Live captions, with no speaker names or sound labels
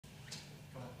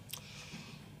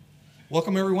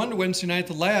Welcome everyone to Wednesday Night at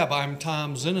the Lab. I'm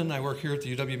Tom Zinnan. I work here at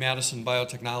the UW-Madison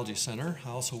Biotechnology Center. I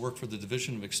also work for the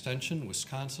Division of Extension,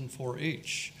 Wisconsin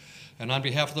 4-H. And on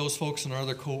behalf of those folks and our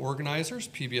other co-organizers,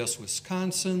 PBS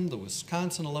Wisconsin, the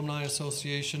Wisconsin Alumni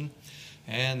Association,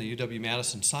 and the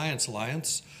UW-Madison Science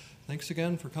Alliance, thanks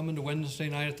again for coming to Wednesday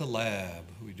Night at the Lab.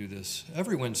 We do this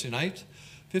every Wednesday night,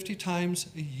 50 times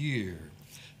a year.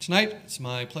 Tonight, it's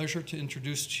my pleasure to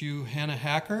introduce to you Hannah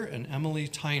Hacker and Emily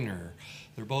Tyner.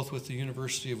 They're both with the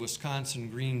University of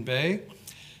Wisconsin-Greenbay,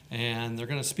 and they're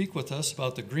going to speak with us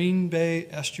about the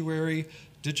Greenbay Estuary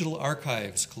Digital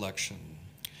Archives Collection.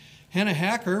 Hannah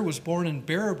Hacker was born in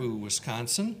Baraboo,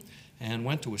 Wisconsin, and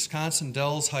went to Wisconsin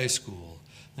Dells High School.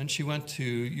 Then she went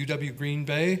to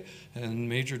UW-Greenbay and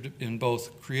majored in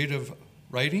both creative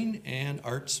writing and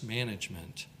arts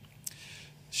management.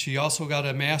 She also got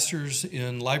a master's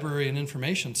in library and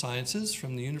information sciences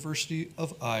from the University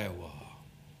of Iowa.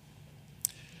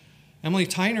 Emily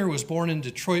Tyner was born in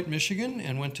Detroit, Michigan,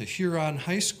 and went to Huron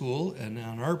High School in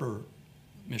Ann Arbor,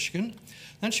 Michigan.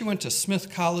 Then she went to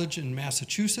Smith College in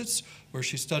Massachusetts, where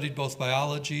she studied both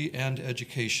biology and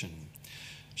education.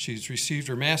 She's received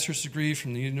her master's degree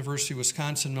from the University of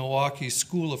Wisconsin-Milwaukee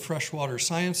School of Freshwater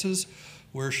Sciences,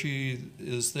 where she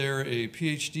is there a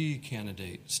PhD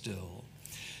candidate still.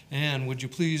 And would you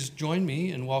please join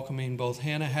me in welcoming both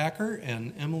Hannah Hacker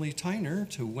and Emily Tyner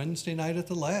to Wednesday Night at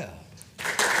the Lab.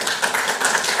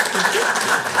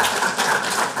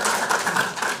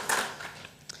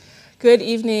 Good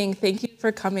evening. Thank you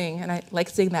for coming. And I like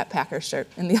seeing that Packer shirt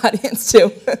in the audience,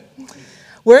 too.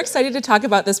 We're excited to talk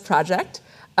about this project.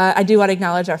 I do want to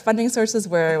acknowledge our funding sources.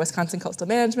 We're Wisconsin Coastal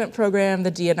Management Program,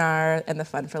 the DNR, and the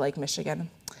Fund for Lake Michigan.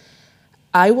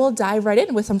 I will dive right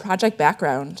in with some project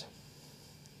background.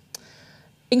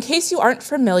 In case you aren't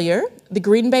familiar, the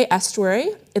Greenbay Estuary,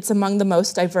 it's among the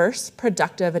most diverse,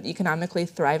 productive, and economically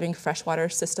thriving freshwater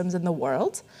systems in the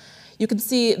world. You can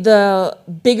see the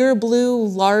bigger blue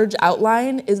large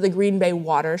outline is the Greenbay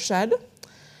watershed.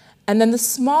 And then the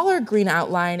smaller green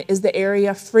outline is the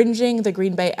area fringing the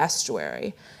Greenbay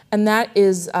Estuary. And that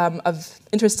is of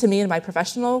interest to me in my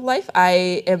professional life.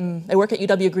 I work at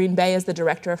UW-Greenbay as the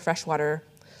Director of Freshwater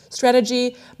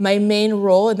Strategy. My main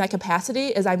role in that capacity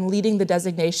is I'm leading the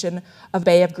designation of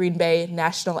Bay of Greenbay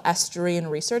National Estuary and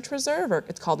Research Reserve, or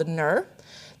it's called a NER.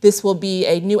 This will be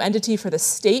a new entity for the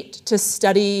state to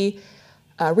study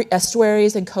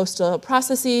estuaries and coastal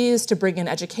processes, to bring in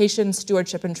education,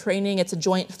 stewardship, and training. It's a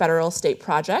joint federal-state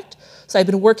project. So I've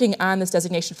been working on this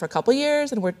designation for a couple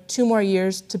years, and we're 2 more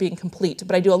years to being complete.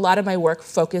 But I do a lot of my work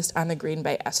focused on the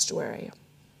Greenbay Estuary.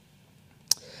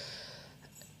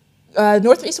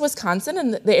 Northeast Wisconsin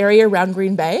and the area around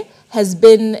Green Bay has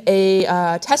been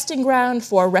a testing ground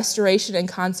for restoration and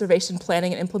conservation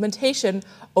planning and implementation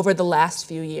over the last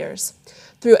few years.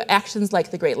 Through actions like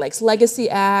the Great Lakes Legacy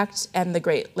Act and the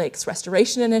Great Lakes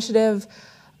Restoration Initiative,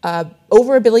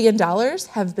 over $1 billion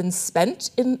have been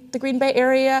spent in the Green Bay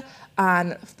area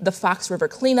on the Fox River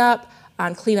cleanup,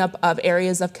 on cleanup of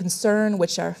areas of concern,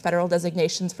 which are federal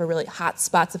designations for really hot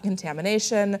spots of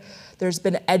contamination. There's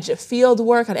been edge of field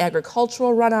work on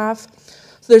agricultural runoff.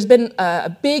 So there's been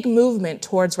a big movement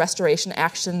towards restoration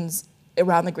actions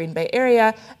around the Green Bay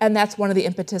area, and that's one of the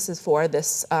impetuses for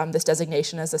this, this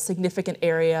designation as a significant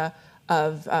area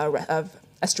of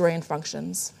estuarine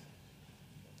functions.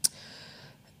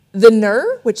 The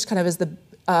NER, which kind of is the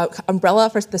umbrella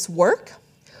for this work,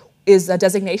 is a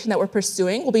designation that we're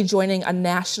pursuing. We'll be joining a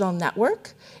national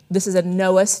network. This is a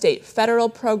NOAA state federal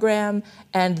program,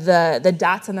 and the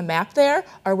dots on the map there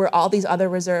are where all these other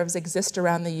reserves exist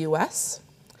around the US.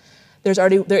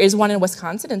 There is one in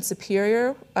Wisconsin, in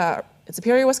Superior,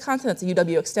 Wisconsin. It's a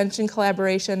UW Extension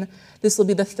collaboration. This will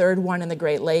be the 3rd one in the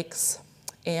Great Lakes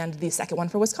and the 2nd one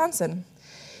for Wisconsin.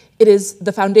 It is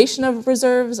the foundation of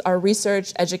reserves, our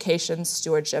research, education,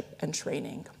 stewardship, and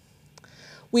training.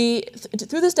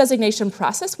 Through this designation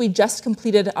process, we just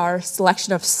completed our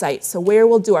selection of sites, so where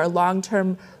we'll do our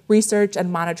long-term research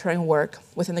and monitoring work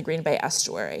within the Green Bay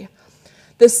Estuary.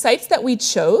 The sites that we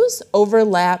chose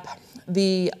overlap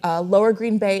the lower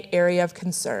Green Bay area of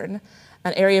concern.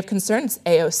 An area of concern is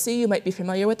AOC, you might be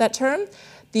familiar with that term.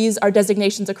 These are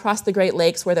designations across the Great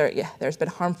Lakes where there's been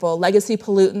harmful legacy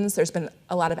pollutants, there's been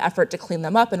a lot of effort to clean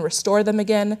them up and restore them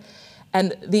again.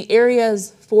 And the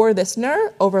areas for this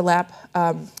NER overlap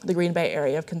the Green Bay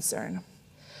area of concern.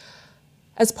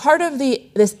 As part of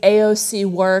this AOC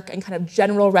work and kind of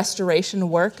general restoration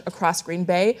work across Green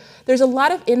Bay, there's a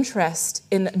lot of interest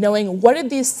in knowing what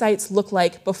did these sites look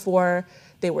like before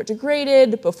they were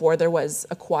degraded, before there was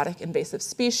aquatic invasive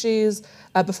species,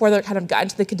 before they kind of got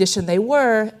into the condition they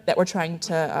were, that we're trying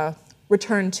to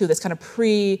return to this kind of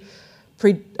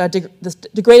this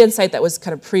degraded site that was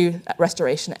kind of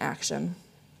pre-restoration action.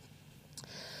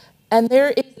 And there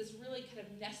is this really kind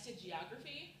of nested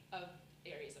geography of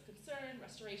areas of concern,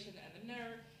 restoration, and the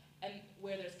NER, and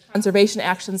where there's conservation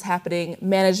actions happening,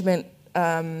 management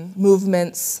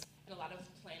movements, and a lot of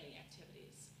planning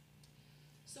activities.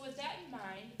 So with that in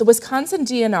mind, the Wisconsin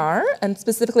DNR, and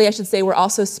specifically I should say we're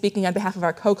also speaking on behalf of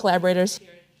our co-collaborators here,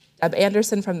 Deb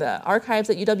Anderson from the archives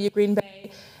at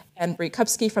UW-Greenbay, and Bree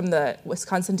Kupski from the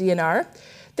Wisconsin DNR,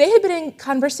 they had been in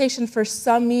conversation for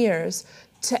some years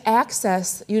to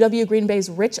access UW-Greenbay's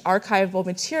rich archival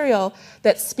material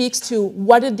that speaks to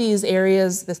what did these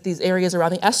areas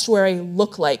around the estuary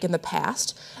look like in the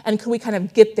past, and could we kind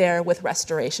of get there with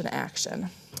restoration action.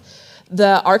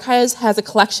 The archives has a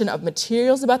collection of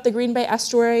materials about the Green Bay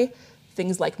estuary,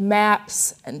 things like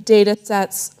maps and data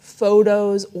sets,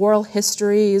 photos, oral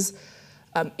histories,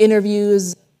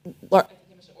 interviews, large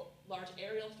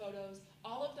aerial photos.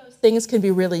 All of those things can be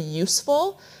really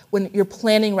useful when you're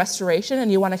planning restoration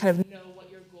and you want to kind of know what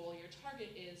your goal, your target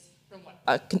is from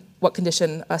what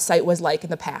condition a site was like in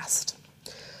the past.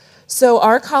 So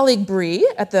our colleague Bree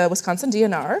at the Wisconsin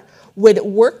DNR would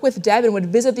work with Deb and would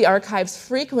visit the archives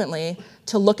frequently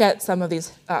to look at some of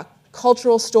these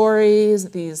cultural stories,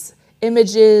 these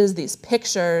images, these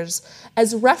pictures,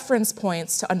 as reference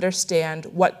points to understand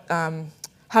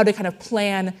how to kind of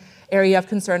plan area of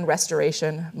concern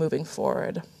restoration moving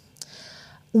forward.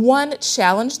 One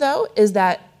challenge, though, is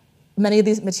that many of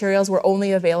these materials were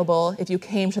only available if you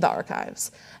came to the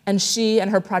archives. And she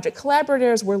and her project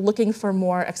collaborators were looking for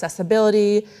more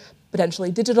accessibility,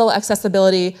 potentially digital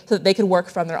accessibility, so that they could work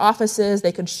from their offices,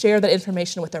 they could share that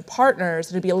information with their partners,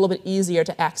 and it'd be a little bit easier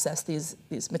to access these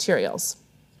materials.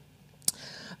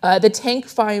 The Tank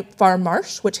Farm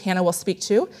Marsh, which Hannah will speak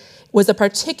to, was a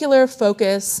particular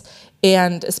focus,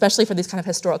 and especially for these kind of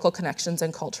historical connections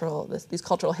and these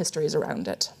cultural histories around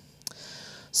it.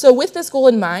 So with this goal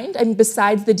in mind, and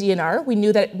besides the DNR, we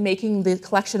knew that making the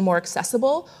collection more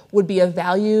accessible would be of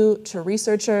value to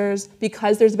researchers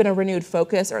because there's been a renewed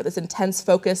focus, or this intense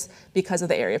focus because of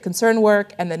the area of concern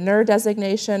work and the NER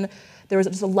designation. There was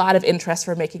just a lot of interest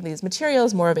for making these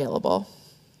materials more available.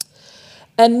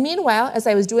 And meanwhile, as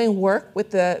I was doing work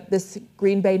with this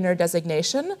Green Bay NER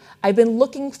designation, I've been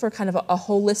looking for kind of a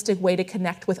holistic way to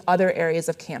connect with other areas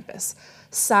of campus.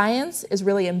 Science is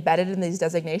really embedded in these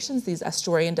designations, these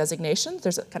estuarian designations.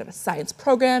 There's a kind of a science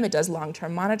program, it does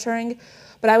long-term monitoring,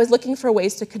 but I was looking for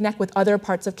ways to connect with other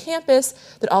parts of campus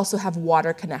that also have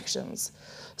water connections.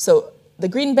 So the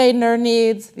Green Bay NER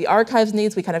needs, the archives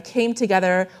needs, we kind of came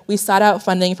together. We sought out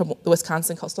funding from the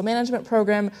Wisconsin Coastal Management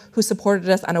Program, who supported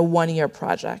us on a one-year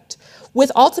project,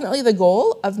 with ultimately the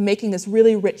goal of making this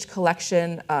really rich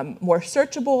collection more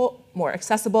searchable, more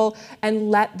accessible,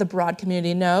 and let the broad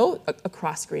community know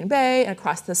across Green Bay and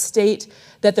across the state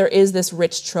that there is this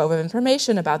rich trove of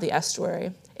information about the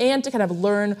estuary, and to kind of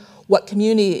learn what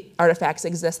community artifacts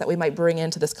exist that we might bring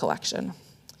into this collection.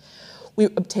 We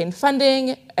obtained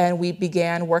funding, and we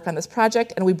began work on this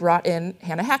project, and we brought in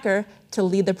Hannah Hacker to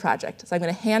lead the project. So I'm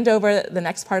going to hand over the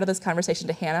next part of this conversation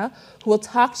to Hannah, who will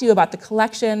talk to you about the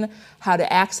collection, how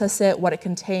to access it, what it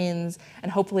contains,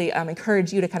 and hopefully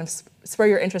encourage you to kind of spur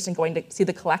your interest in going to see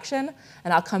the collection,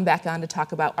 and I'll come back on to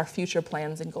talk about our future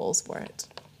plans and goals for it.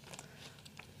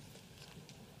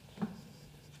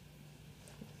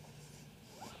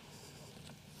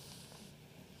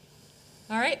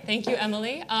 All right, thank you,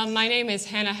 Emily. My name is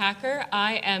Hannah Hacker.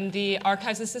 I am the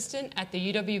Archives Assistant at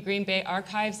the UW-Greenbay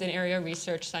Archives and Area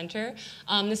Research Center.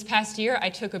 This past year, I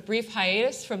took a brief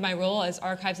hiatus from my role as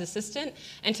Archives Assistant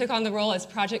and took on the role as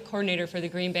Project Coordinator for the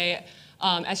Green Bay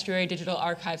Estuary Digital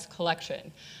Archives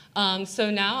Collection.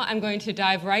 So now I'm going to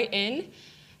dive right in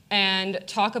and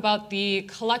talk about the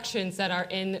collections that are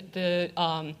in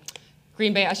the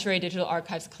Green Bay Estuary Digital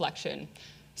Archives Collection.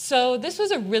 So this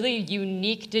was a really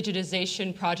unique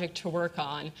digitization project to work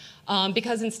on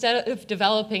because instead of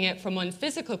developing it from one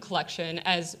physical collection,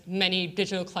 as many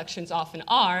digital collections often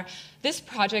are, this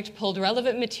project pulled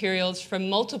relevant materials from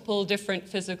multiple different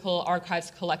physical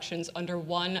archives collections under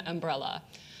one umbrella.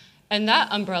 And that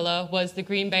umbrella was the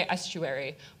Green Bay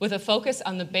Estuary, with a focus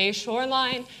on the Bay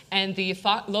shoreline and the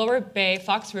Lower Bay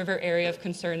Fox River area of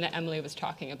concern that Emily was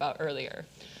talking about earlier.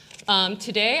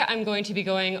 Today, I'm going to be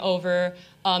going over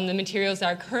the materials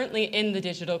that are currently in the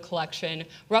digital collection,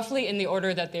 roughly in the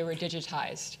order that they were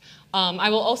digitized. I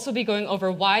will also be going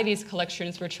over why these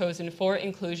collections were chosen for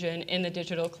inclusion in the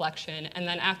digital collection, and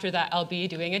then after that, I'll be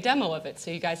doing a demo of it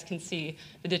so you guys can see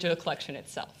the digital collection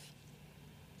itself.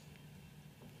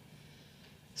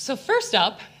 So first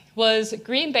up, was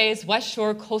Green Bay's West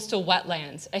Shore Coastal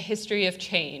Wetlands, A History of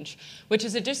Change, which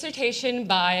is a dissertation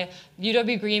by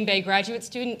UW-Greenbay graduate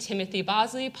student Timothy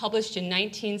Bosley, published in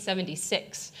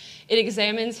 1976. It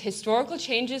examines historical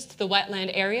changes to the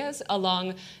wetland areas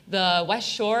along the west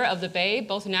shore of the bay,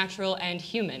 both natural and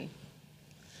human.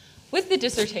 With the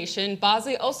dissertation,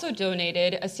 Bosley also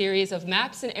donated a series of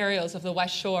maps and aerials of the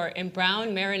West Shore in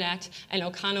Brown, Marinette, and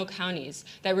Oconto counties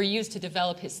that were used to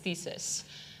develop his thesis.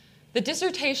 The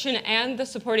dissertation and the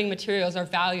supporting materials are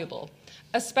valuable,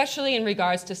 especially in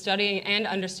regards to studying and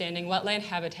understanding wetland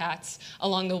habitats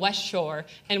along the West Shore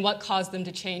and what caused them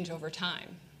to change over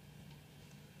time.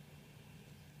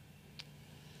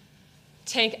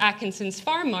 Tank Atkinson's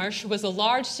farm marsh was a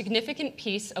large, significant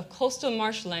piece of coastal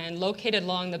marshland located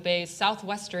along the bay's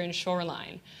southwestern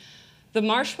shoreline. The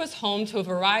marsh was home to a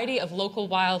variety of local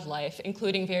wildlife,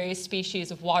 including various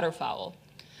species of waterfowl.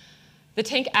 The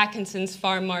Tank Atkinson's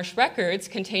farm marsh records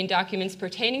contain documents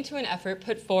pertaining to an effort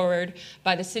put forward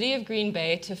by the city of Green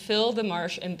Bay to fill the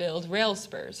marsh and build rail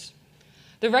spurs.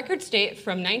 The records date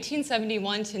from 1971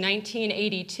 to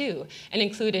 1982 and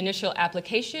include initial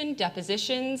application,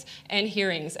 depositions, and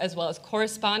hearings, as well as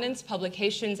correspondence,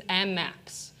 publications, and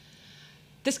maps.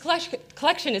 This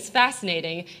collection is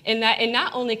fascinating in that it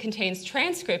not only contains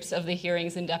transcripts of the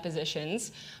hearings and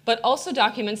depositions, but also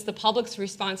documents the public's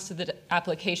response to the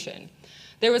application.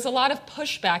 There was a lot of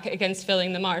pushback against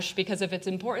filling the marsh because of its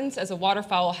importance as a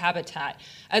waterfowl habitat,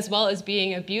 as well as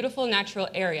being a beautiful natural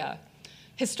area.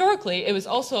 Historically, it was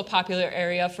also a popular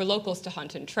area for locals to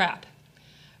hunt and trap.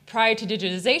 Prior to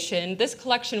digitization, this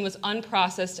collection was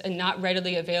unprocessed and not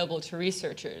readily available to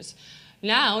researchers.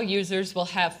 Now, users will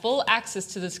have full access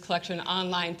to this collection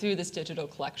online through this digital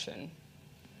collection.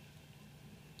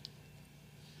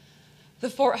 The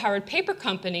Fort Howard Paper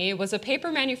Company was a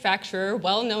paper manufacturer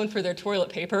well known for their toilet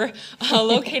paper,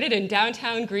 located in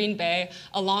downtown Green Bay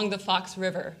along the Fox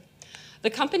River.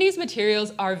 The company's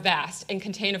materials are vast and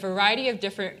contain a variety of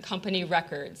different company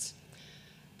records.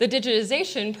 The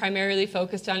digitization primarily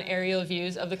focused on aerial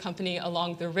views of the company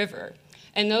along the river,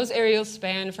 and those aerials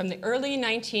span from the early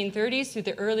 1930s through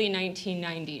the early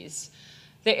 1990s.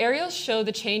 The aerials show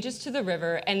the changes to the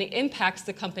river and the impacts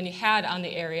the company had on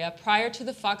the area prior to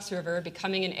the Fox River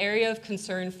becoming an area of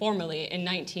concern formally in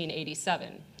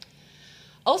 1987.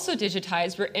 Also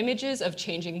digitized were images of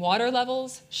changing water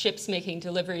levels, ships making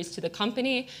deliveries to the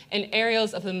company, and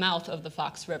aerials of the mouth of the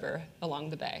Fox River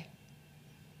along the bay.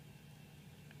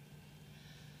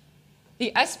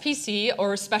 The SPC,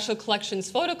 or Special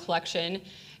Collections Photo Collection,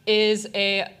 is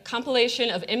a compilation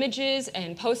of images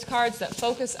and postcards that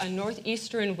focus on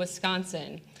northeastern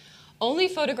Wisconsin. Only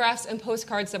photographs and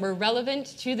postcards that were relevant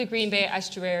to the Green Bay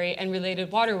Estuary and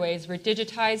related waterways were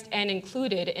digitized and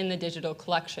included in the digital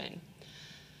collection.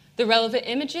 The relevant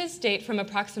images date from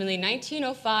approximately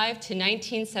 1905 to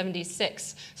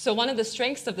 1976, so one of the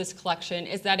strengths of this collection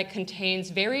is that it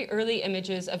contains very early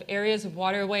images of areas of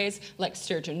waterways like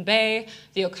Sturgeon Bay,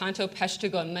 the Oconto,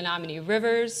 Peshtigo, and Menominee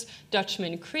Rivers,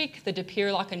 Dutchman Creek, the De Pere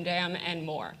Locken Dam, and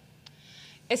more.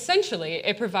 Essentially,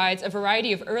 it provides a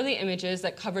variety of early images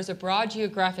that covers a broad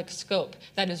geographic scope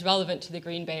that is relevant to the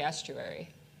Green Bay Estuary.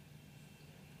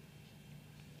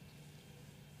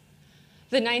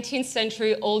 The 19th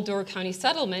century Old Door County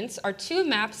settlements are two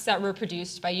maps that were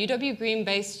produced by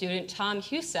UW-Greenbay student Tom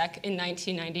Husek in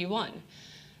 1991.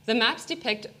 The maps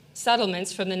depict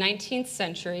settlements from the 19th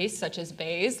century, such as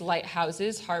bays,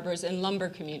 lighthouses, harbors, and lumber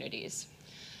communities.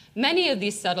 Many of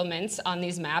these settlements on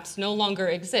these maps no longer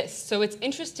exist, so it's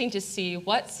interesting to see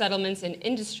what settlements and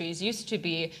industries used to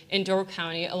be in Door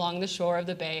County along the shore of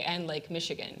the bay and Lake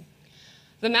Michigan.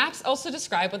 The maps also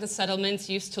describe what the settlements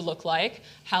used to look like,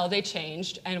 how they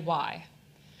changed, and why.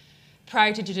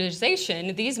 Prior to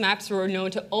digitization, these maps were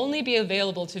known to only be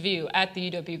available to view at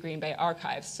the UW-Greenbay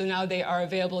archives, so now they are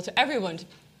available to everyone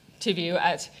to view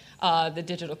at the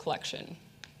digital collection.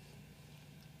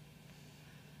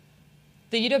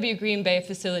 The UW-Greenbay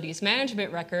facilities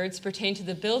management records pertain to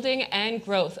the building and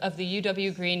growth of the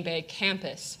UW-Greenbay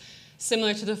campus.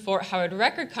 Similar to the Fort Howard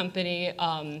Company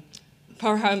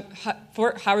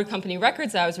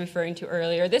records I was referring to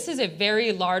earlier, this is a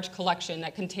very large collection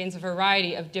that contains a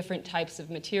variety of different types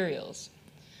of materials.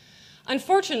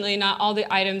 Unfortunately, not all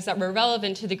the items that were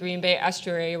relevant to the Green Bay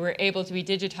Estuary were able to be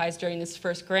digitized during this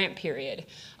first grant period.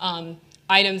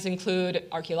 Items include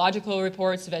archaeological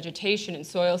reports, vegetation and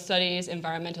soil studies,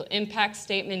 environmental impact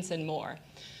statements, and more.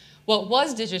 What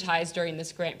was digitized during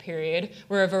this grant period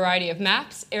were a variety of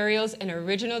maps, aerials, and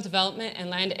original development and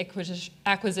land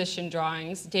acquisition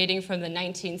drawings dating from the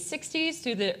 1960s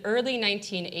through the early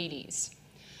 1980s.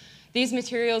 These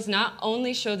materials not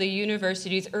only show the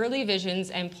university's early visions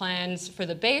and plans for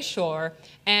the Bay Shore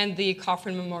and the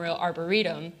Coffin Memorial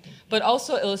Arboretum, but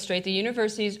also illustrate the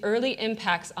university's early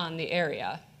impacts on the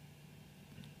area.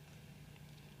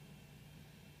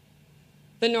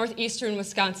 The Northeastern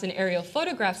Wisconsin Aerial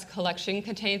Photographs collection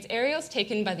contains aerials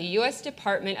taken by the U.S.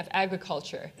 Department of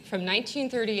Agriculture from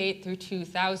 1938 through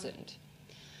 2000.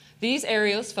 These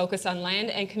aerials focus on land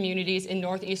and communities in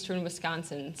northeastern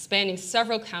Wisconsin, spanning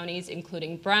several counties,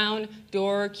 including Brown,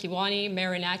 Dorr, Kewaunee,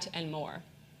 Marinette, and more.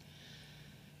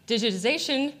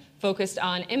 Digitization focused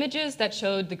on images that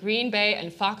showed the Green Bay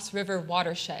and Fox River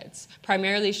watersheds,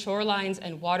 primarily shorelines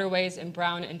and waterways in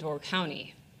Brown and Dorr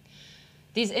County.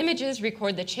 These images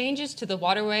record the changes to the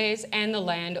waterways and the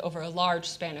land over a large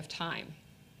span of time.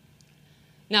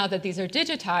 Now that these are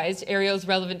digitized, aerials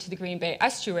relevant to the Green Bay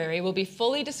Estuary will be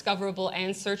fully discoverable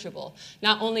and searchable,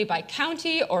 not only by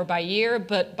county or by year,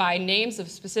 but by names of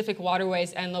specific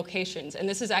waterways and locations. And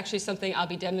this is actually something I'll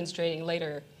be demonstrating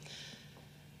later.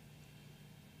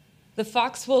 The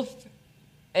Foxwolf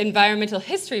Environmental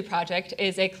History Project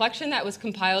is a collection that was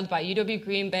compiled by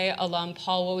UW-Greenbay alum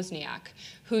Paul Wozniak,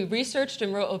 who researched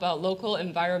and wrote about local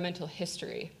environmental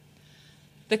history.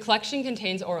 The collection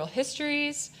contains oral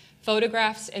histories,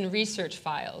 photographs, and research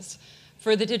files.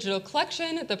 For the digital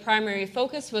collection, the primary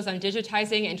focus was on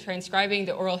digitizing and transcribing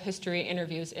the oral history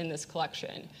interviews in this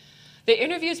collection. The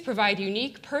interviews provide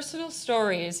unique personal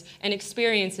stories and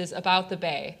experiences about the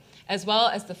Bay, as well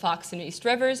as the Fox and East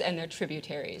Rivers and their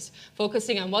tributaries,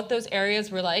 focusing on what those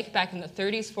areas were like back in the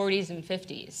 30s, 40s, and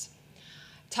 50s.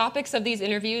 Topics of these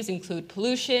interviews include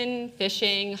pollution,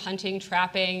 fishing, hunting,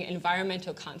 trapping,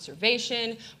 environmental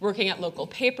conservation, working at local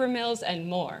paper mills, and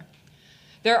more.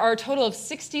 There are a total of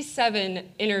 67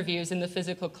 interviews in the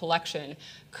physical collection,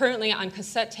 currently on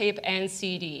cassette tape and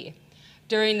CD.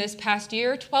 During this past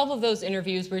year, 12 of those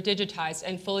interviews were digitized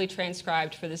and fully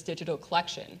transcribed for this digital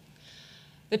collection.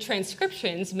 The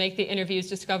transcriptions make the interviews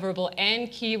discoverable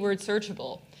and keyword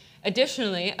searchable.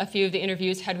 Additionally, a few of the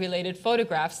interviews had related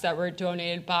photographs that were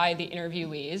donated by the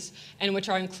interviewees and which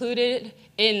are included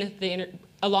in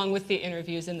along with the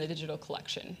interviews in the digital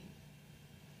collection.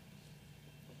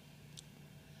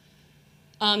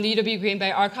 The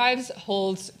UW-Greenbay Archives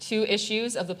holds 2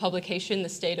 issues of the publication The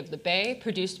State of the Bay,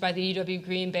 produced by the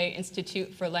UW-Greenbay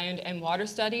Institute for Land and Water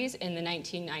Studies in the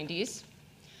 1990s.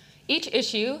 Each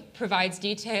issue provides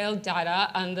detailed data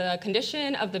on the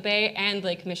condition of the Bay and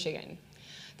Lake Michigan.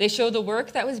 They show the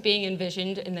work that was being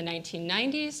envisioned in the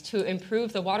 1990s to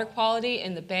improve the water quality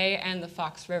in the Bay and the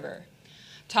Fox River.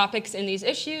 Topics in these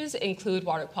issues include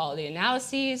water quality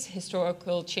analyses,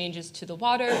 historical changes to the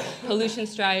water, pollution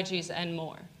strategies, and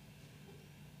more.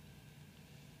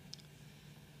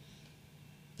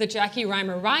 The Jackie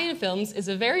Reimer Ryan Films is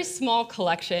a very small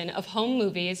collection of home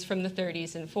movies from the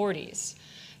 30s and 40s.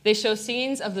 They show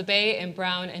scenes of the Bay in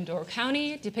Brown and Dorr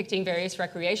County, depicting various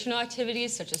recreational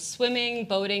activities such as swimming,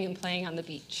 boating, and playing on the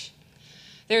beach.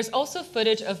 There's also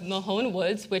footage of Mahone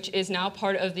Woods, which is now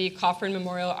part of the Coffin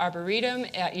Memorial Arboretum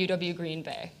at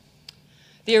UW-Greenbay.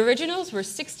 The originals were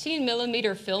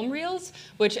 16mm film reels,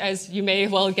 which, as you may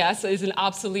well guess, is an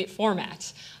obsolete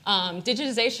format.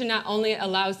 Digitization not only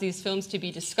allows these films to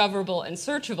be discoverable and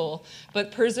searchable,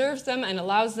 but preserves them and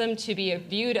allows them to be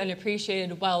viewed and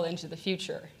appreciated well into the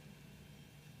future.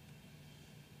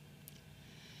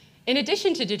 In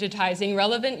addition to digitizing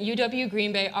relevant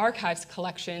UW-Greenbay archives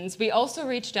collections, we also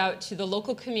reached out to the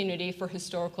local community for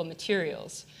historical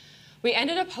materials. We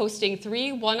ended up hosting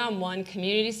 3 one-on-one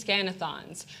community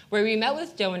scan-a-thons, where we met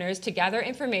with donors to gather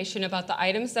information about the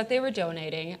items that they were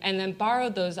donating and then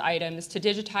borrowed those items to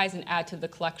digitize and add to the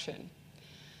collection.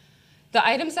 The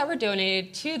items that were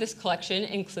donated to this collection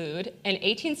include an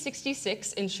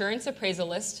 1866 insurance appraisal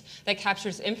list that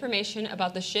captures information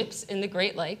about the ships in the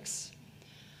Great Lakes,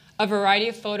 a variety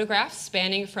of photographs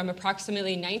spanning from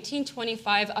approximately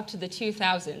 1925 up to the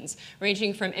 2000s,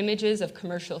 ranging from images of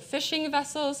commercial fishing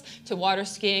vessels to water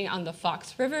skiing on the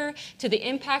Fox River to the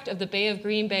impact of the Bay of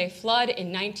Green Bay flood in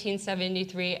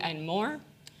 1973 and more.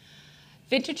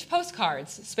 Vintage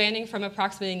postcards spanning from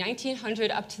approximately 1900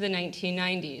 up to the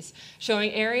 1990s, showing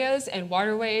areas and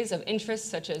waterways of interest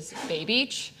such as Bay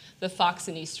Beach, the Fox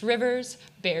and East Rivers,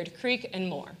 Baird Creek, and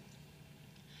more.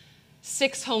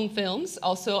 6 home films,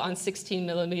 also on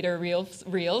 16mm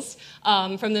reels,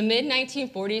 from the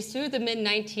mid-1940s through the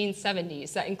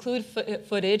mid-1970s that include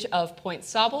footage of Point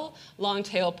Sauble,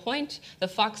 Longtail Point, the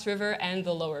Fox River, and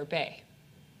the Lower Bay.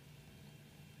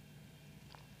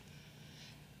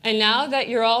 And now that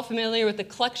you're all familiar with the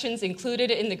collections included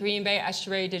in the Green Bay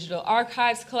Estuary Digital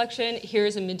Archives collection,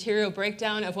 here's a material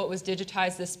breakdown of what was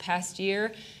digitized this past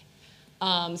year.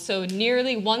 So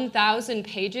nearly 1,000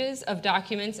 pages of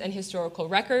documents and historical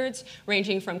records,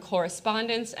 ranging from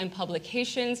correspondence and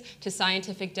publications to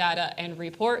scientific data and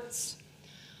reports.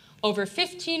 Over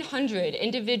 1,500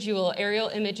 individual aerial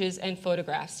images and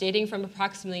photographs dating from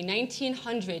approximately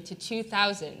 1900 to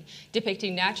 2000,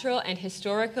 depicting natural and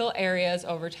historical areas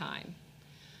over time.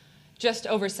 Just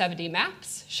over 70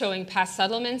 maps showing past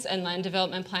settlements and land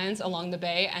development plans along the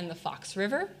Bay and the Fox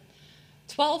River.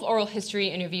 12 oral history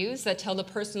interviews that tell the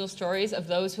personal stories of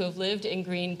those who have lived in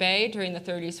Green Bay during the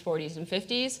 30s, 40s, and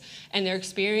 50s, and their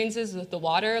experiences with the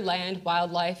water, land,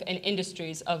 wildlife, and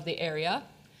industries of the area.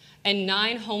 And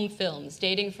 9 home films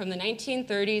dating from the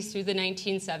 1930s through the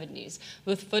 1970s,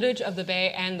 with footage of the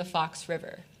Bay and the Fox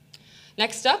River.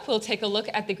 Next up, we'll take a look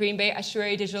at the Green Bay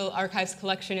Estuary Digital Archives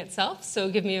collection itself. So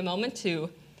give me a moment to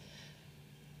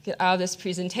get out of this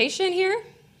presentation here.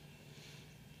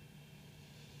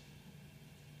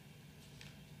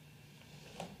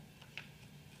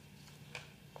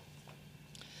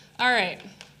 All right,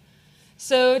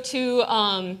 so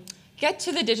to get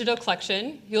to the digital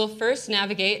collection, you'll first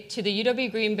navigate to the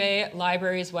UW-Greenbay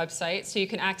Library's website, so you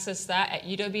can access that at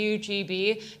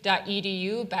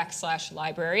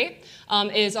uwgb.edu/library.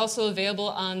 It is also available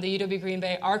on the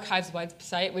UW-Greenbay Archives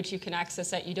website, which you can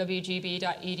access at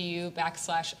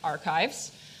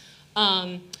uwgb.edu/archives.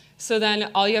 So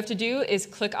then all you have to do is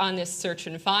click on this search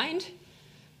and find,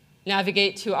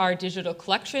 navigate to our digital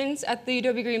collections at the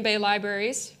UW-Greenbay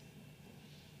Libraries,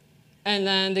 and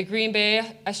then the Green Bay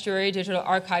Estuary Digital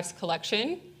Archives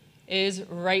collection is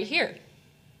right here.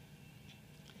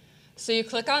 So you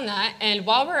click on that, and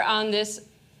while we're on this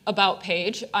About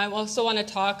page, I also want to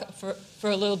talk for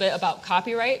a little bit about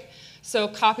copyright. So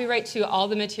copyright to all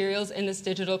the materials in this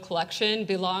digital collection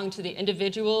belong to the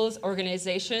individuals,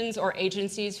 organizations, or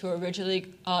agencies who originally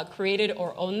created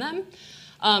or own them.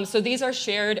 So these are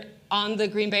shared on the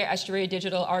Green Bay Estuary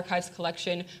Digital Archives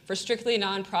collection for strictly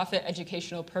nonprofit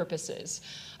educational purposes.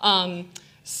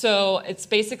 So it's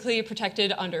basically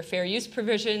protected under fair use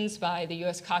provisions by the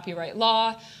US copyright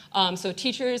law. So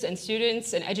teachers and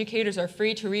students and educators are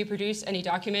free to reproduce any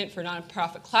document for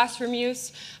nonprofit classroom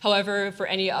use. However, for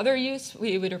any other use,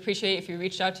 we would appreciate if you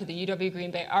reached out to the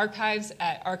UW-Greenbay Archives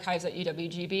at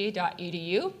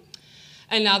archives@uwgb.edu.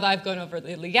 And now that I've gone over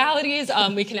the legalities,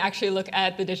 we can actually look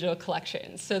at the digital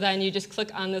collection. So then you just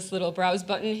click on this little browse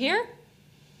button here.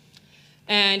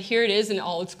 And here it is in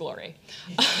all its glory.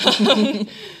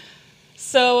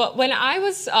 So when I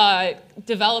was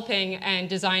developing and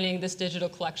designing this digital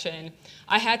collection,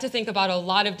 I had to think about a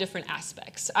lot of different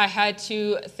aspects. I had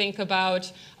to think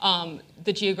about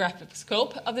the geographic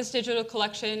scope of this digital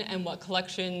collection and what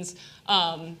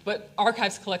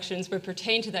archives collections would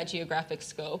pertain to that geographic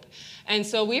scope. And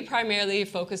so we primarily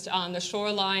focused on the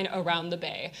shoreline around the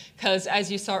bay, because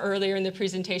as you saw earlier in the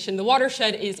presentation, the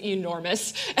watershed is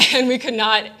enormous, and we could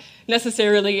not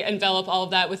necessarily envelop all of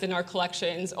that within our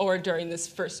collections or during this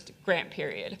first grant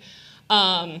period.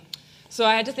 So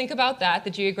I had to think about that, the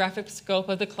geographic scope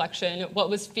of the collection, what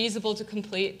was feasible to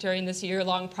complete during this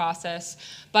year-long process.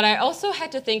 But I also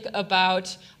had to think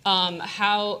about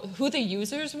who the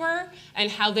users were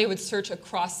and how they would search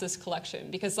across this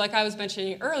collection. Because like I was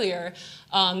mentioning earlier,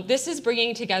 this is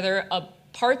bringing together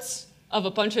parts of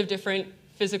a bunch of different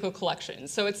physical collections.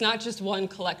 So it's not just one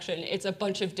collection, it's a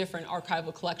bunch of different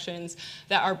archival collections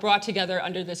that are brought together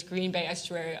under this Green Bay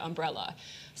Estuary umbrella.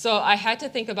 So I had to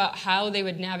think about how they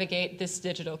would navigate this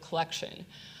digital collection.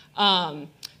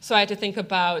 So I had to think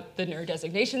about the NER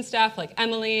designation staff like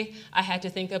Emily. I had to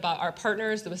think about our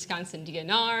partners, the Wisconsin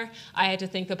DNR. I had to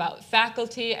think about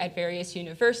faculty at various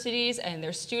universities and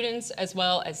their students, as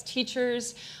well as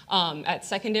teachers at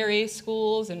secondary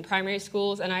schools and primary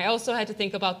schools. And I also had to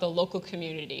think about the local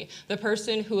community, the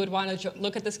person who would want to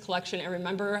look at this collection and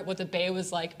remember what the Bay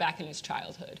was like back in his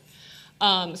childhood.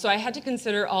 So I had to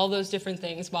consider all those different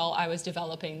things while I was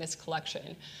developing this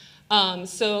collection.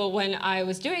 So when I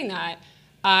was doing that,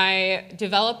 I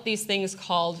developed these things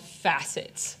called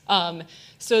facets.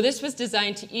 So this was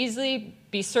designed to easily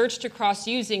be searched across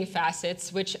using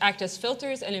facets, which act as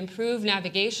filters and improve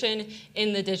navigation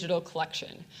in the digital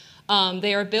collection.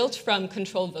 They are built from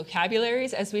controlled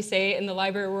vocabularies, as we say in the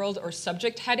library world, or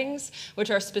subject headings,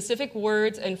 which are specific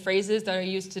words and phrases that are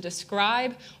used to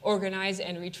describe, organize,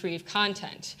 and retrieve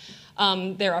content.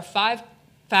 There are 5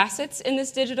 facets in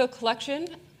this digital collection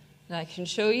that I can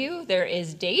show you. There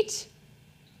is date,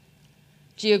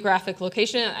 geographic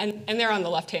location, and they're on the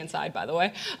left-hand side, by the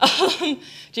way.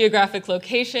 Geographic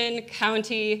location,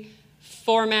 county,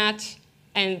 format,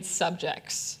 and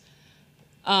subjects.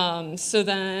 So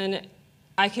then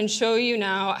I can show you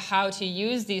now how to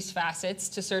use these facets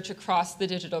to search across the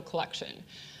digital collection.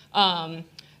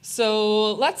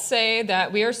 So let's say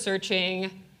that we are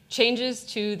searching changes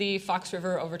to the Fox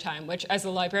River over time, which as a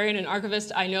librarian and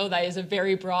archivist, I know that is a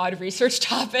very broad research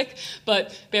topic,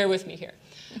 but bear with me here.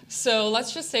 So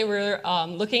let's just say we're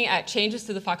looking at changes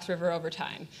to the Fox River over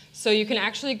time. So you can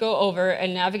actually go over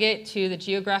and navigate to the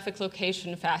geographic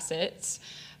location facets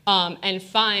and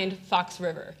find Fox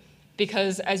River.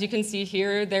 Because as you can see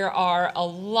here, there are a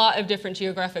lot of different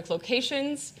geographic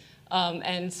locations.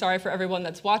 And sorry for everyone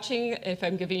that's watching if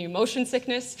I'm giving you motion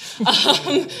sickness.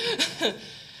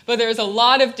 But there's a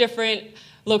lot of different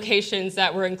locations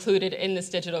that were included in this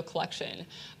digital collection.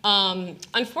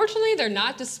 Unfortunately, they're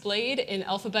not displayed in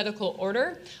alphabetical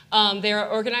order. They are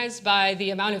organized by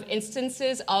the amount of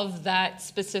instances of that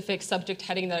specific subject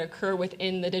heading that occur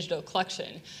within the digital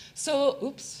collection. So,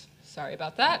 oops, sorry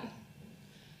about that.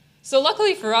 So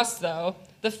luckily for us, though,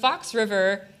 the Fox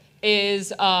River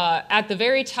is at the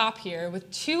very top here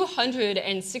with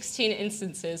 216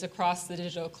 instances across the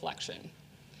digital collection.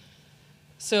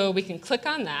 So we can click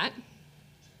on that.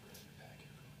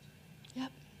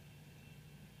 Yep.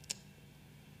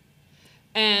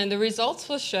 And the results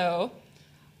will show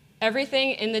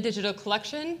everything in the digital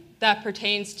collection that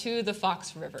pertains to the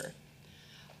Fox River.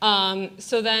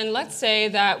 So then let's say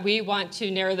that we want to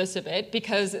narrow this a bit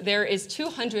because there is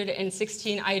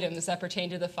 216 items that pertain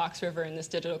to the Fox River in this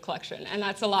digital collection, and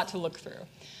that's a lot to look through.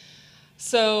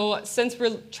 So since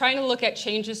we're trying to look at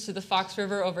changes to the Fox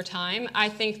River over time, I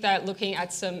think that looking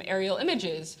at some aerial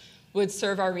images would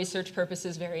serve our research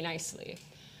purposes very nicely.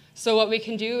 So what we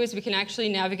can do is we can actually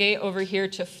navigate over here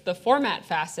to the format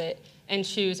facet and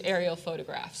choose aerial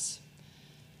photographs.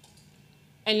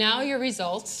 And now your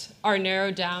results are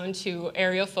narrowed down to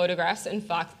aerial photographs and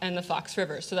the Fox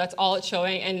River. So that's all it's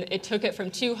showing, and it took it from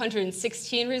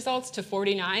 216 results to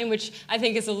 49, which I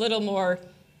think is a little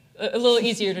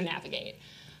easier to navigate.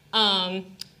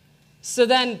 So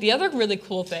then the other really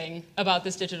cool thing about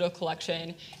this digital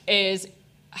collection is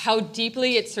how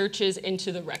deeply it searches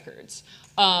into the records.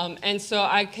 And so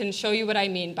I can show you what I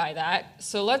mean by that.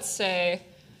 So let's say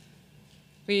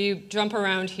we jump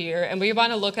around here, and we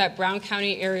want to look at Brown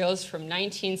County aerials from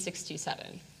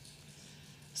 1967.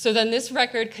 So then this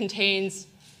record contains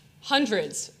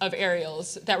hundreds of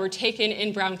aerials that were taken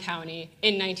in Brown County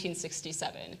in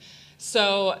 1967.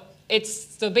 So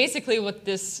basically what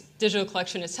this digital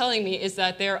collection is telling me is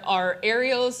that there are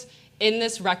aerials in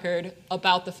this record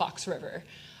about the Fox River.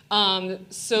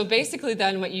 So basically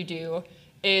then what you do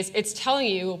is it's telling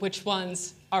you which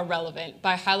ones are relevant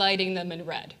by highlighting them in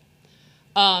red.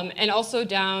 And also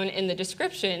down in the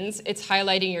descriptions, it's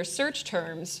highlighting your search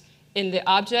terms in the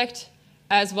object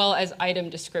as well as item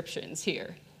descriptions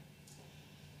here.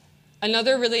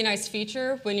 Another really nice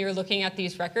feature when you're looking at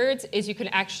these records is you can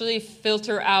actually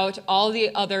filter out all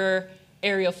the other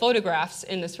aerial photographs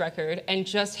in this record and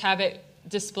just have it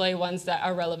display ones that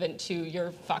are relevant to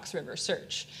your Fox River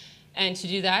search. And to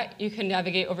do that, you can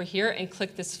navigate over here and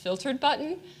click this filtered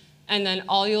button, and then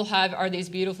all you'll have are these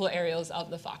beautiful aerials of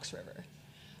the Fox River.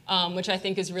 Which I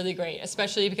think is really great,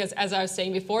 especially because, as I was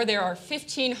saying before, there are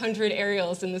 1,500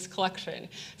 aerials in this collection.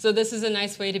 So this is a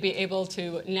nice way to be able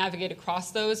to navigate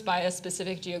across those by a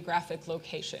specific geographic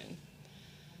location.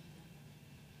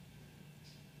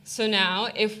 So now,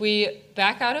 if we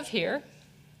back out of here,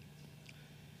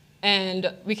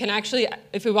 and we can actually,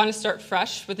 if we want to start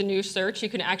fresh with a new search, you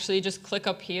can actually just click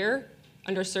up here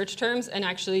under search terms and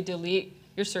actually delete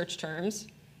your search terms.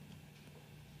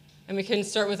 And we can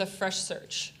start with a fresh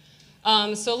search.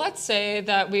 So let's say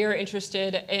that we are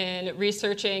interested in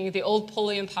researching the old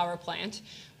Pulliam power plant,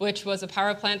 which was a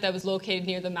power plant that was located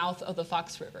near the mouth of the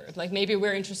Fox River. Like maybe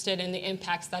we're interested in the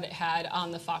impacts that it had on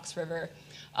the Fox River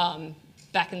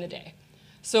back in the day.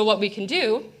 So what we can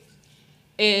do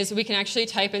is we can actually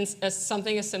type in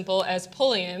something as simple as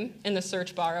Pulliam in the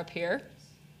search bar up here.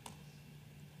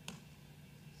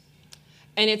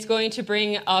 And it's going to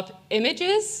bring up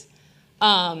images,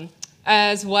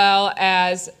 as well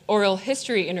as oral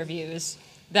history interviews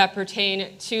that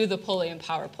pertain to the Pulliam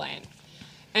power plant.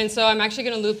 And so I'm actually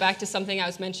going to loop back to something I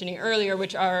was mentioning earlier,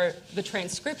 which are the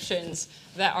transcriptions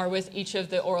that are with each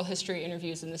of the oral history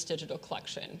interviews in this digital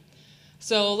collection.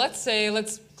 So let's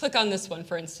click on this one,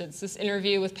 for instance, this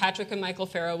interview with Patrick and Michael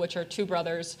Farrow, which are two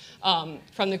brothers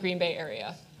from the Green Bay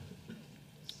area.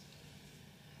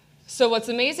 So what's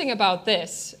amazing about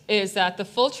this is that the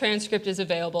full transcript is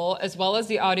available, as well as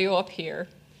the audio up here.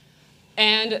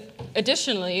 And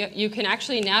additionally, you can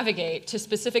actually navigate to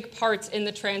specific parts in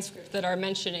the transcript that are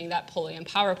mentioning that Pulliam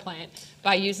power plant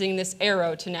by using this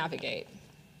arrow to navigate.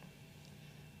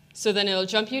 So then it'll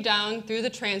jump you down through the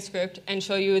transcript and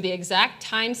show you the exact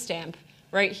timestamp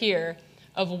right here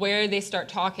of where they start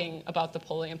talking about the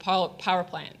Polian power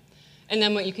plant. And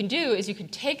then what you can do is you can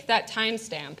take that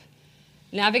timestamp,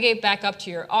 navigate back up to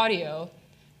your audio,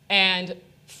 and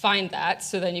find that.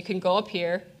 So then you can go up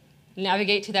here,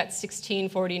 navigate to that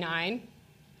 1649,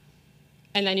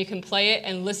 and then you can play it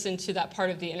and listen to that part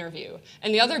of the interview.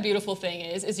 And the other beautiful thing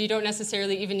is you don't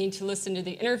necessarily even need to listen to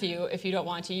the interview if you don't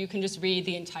want to. You can just read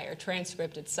the entire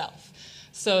transcript itself.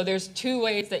 So there's two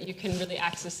ways that you can really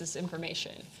access this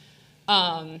information.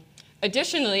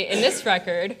 Additionally, in this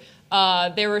record,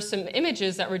 there were some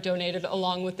images that were donated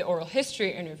along with the oral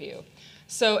history interview.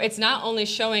 So it's not only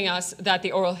showing us that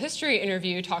the oral history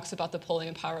interview talks about the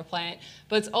Polian power plant,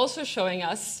 but it's also showing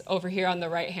us over here on the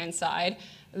right-hand side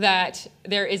that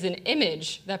there is an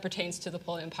image that pertains to the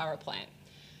Polian power plant.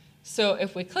 So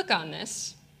if we click on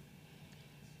this,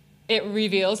 it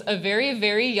reveals a very,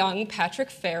 very young Patrick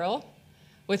Farrell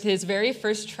with his very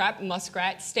first trapped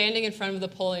muskrat standing in front of the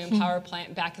Polian power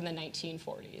plant back in the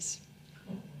 1940s.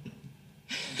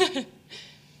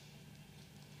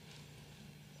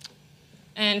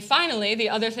 And finally, the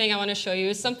other thing I want to show you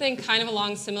is something kind of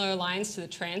along similar lines to the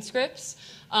transcripts,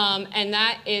 and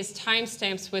that is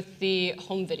timestamps with the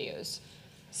home videos.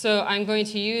 So I'm going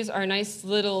to use our nice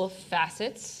little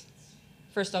facets.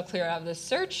 First, I'll clear out of the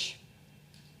search,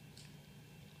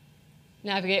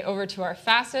 navigate over to our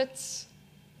facets,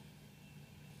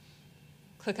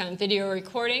 click on video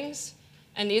recordings,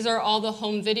 and these are all the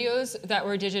home videos that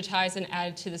were digitized and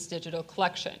added to this digital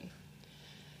collection.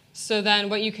 So then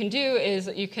what you can do is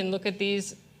you can look at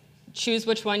these, choose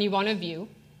which one you want to view.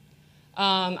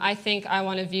 I think I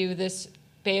want to view this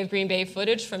Bay of Green Bay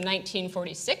footage from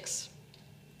 1946.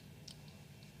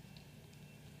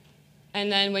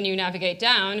 And then when you navigate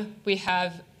down, we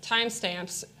have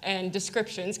timestamps and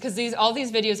descriptions, because all these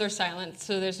videos are silent,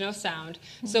 so there's no sound.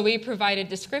 So we provided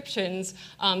descriptions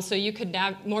so you could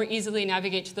more easily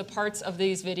navigate to the parts of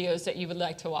these videos that you would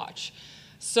like to watch.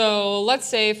 So let's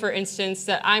say, for instance,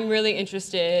 that I'm really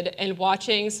interested in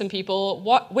watching some people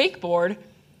wakeboard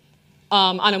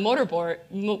on a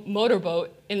motorboat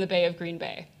in the Bay of Green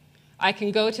Bay. I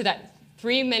can go to that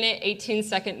 3-minute,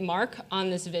 18-second mark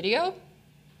on this video.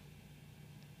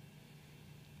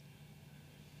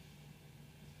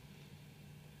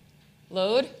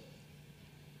 Load.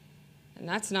 And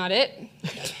that's not it.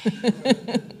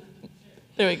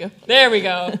 There we go. There we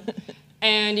go.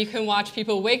 And you can watch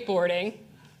people wakeboarding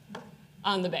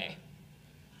on the bay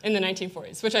in the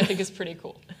 1940s, which I think is pretty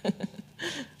cool.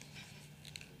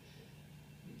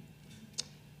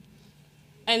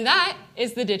 And that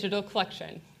is the digital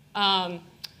collection.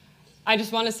 I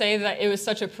just want to say that it was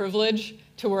such a privilege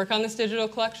to work on this digital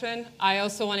collection. I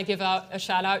also want to give out a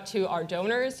shout out to our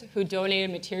donors who donated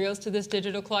materials to this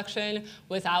digital collection.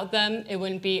 Without them, it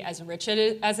wouldn't be as rich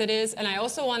as it is. And I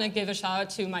also want to give a shout out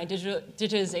to my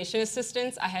digitization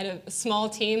assistants. I had a small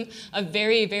team of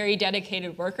very, very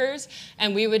dedicated workers,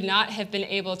 and we would not have been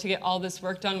able to get all this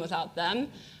work done without them.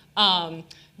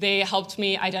 They helped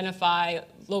me identify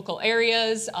local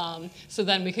areas, so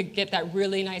then we could get that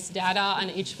really nice data on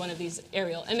each one of these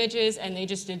aerial images, and they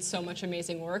just did so much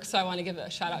amazing work, so I want to give a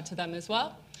shout out to them as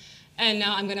well. And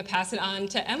now I'm going to pass it on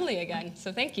to Emily again,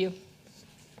 so thank you.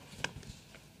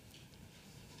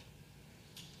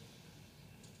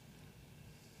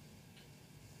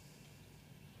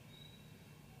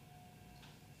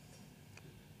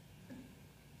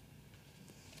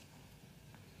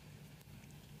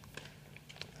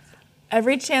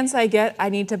 Every chance I get, I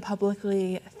need to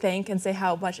publicly thank and say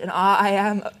how much in awe I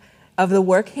am of the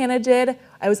work Hannah did.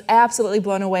 I was absolutely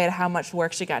blown away at how much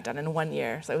work she got done in 1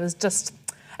 year. So it was just,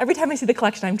 every time I see the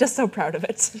collection, I'm just so proud of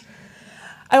it.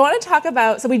 I want to talk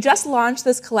about, so we just launched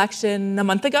this collection about a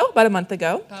month ago. About a month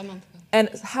ago. And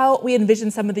how we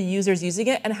envision some of the users using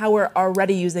it and how we're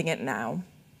already using it now.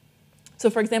 So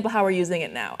for example, how we're using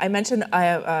it now. I mentioned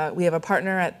we have a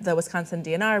partner at the Wisconsin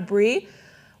DNR, Bree.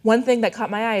 One thing that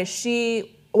caught my eye is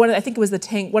I think it was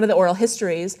one of the oral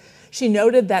histories, she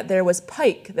noted that there was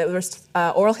pike, that there was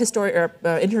oral history or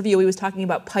interviewee was talking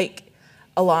about pike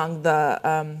along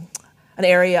an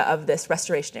area of this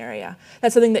restoration area.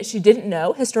 That's something that she didn't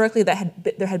know. Historically, there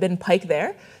had been pike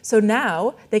there. So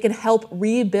now they can help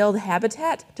rebuild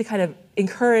habitat to kind of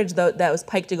encourage those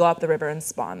pike to go up the river and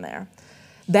spawn there.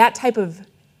 That type of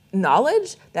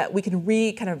knowledge that we can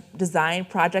kind of design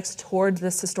projects towards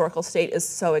this historical state is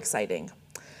so exciting.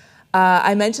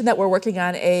 I mentioned that we're working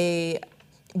on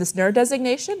this NER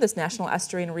designation, this National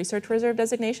Estuary and Research Reserve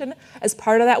designation. As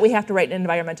part of that, we have to write an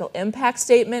environmental impact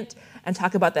statement and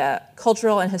talk about the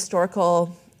cultural and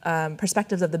historical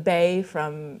perspectives of the Bay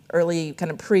from early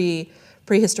kind of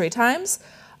prehistory times.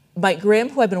 Mike Grimm,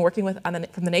 who I've been working with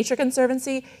from the Nature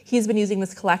Conservancy, he's been using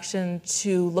this collection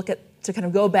to kind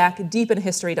of go back deep in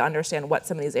history to understand what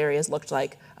some of these areas looked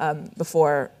like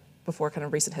before kind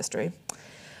of recent history.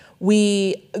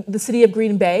 The city of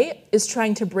Green Bay is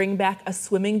trying to bring back a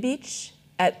swimming beach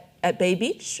at Bay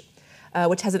Beach,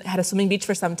 which hasn't had a swimming beach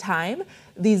for some time.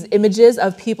 These images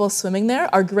of people swimming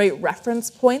there are great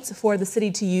reference points for the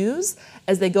city to use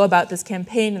as they go about this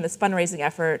campaign and this fundraising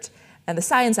effort and the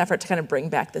science effort to kind of bring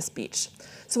back this beach.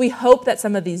 So we hope that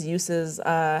some of these uses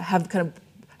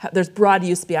there's broad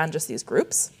use beyond just these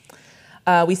groups.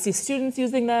 We see students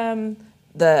using them,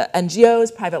 the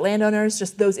NGOs, private landowners,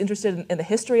 just those interested in the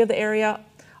history of the area.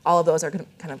 All of those are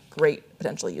kind of great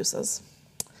potential uses.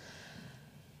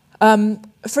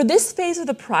 For this phase of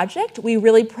the project, we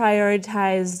really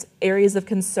prioritized areas of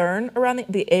concern around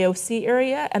the AOC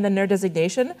area and the NER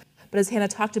designation. But as Hannah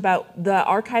talked about, the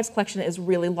archives collection is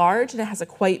really large and it has a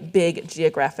quite big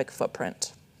geographic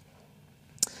footprint.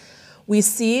 We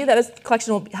see that this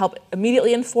collection will help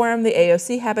immediately inform the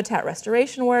AOC habitat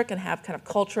restoration work and have kind of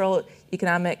cultural,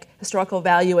 economic, historical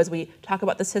value as we talk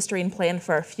about this history and plan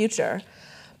for our future.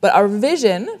 But our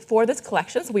vision for this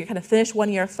collection, so we kind of finished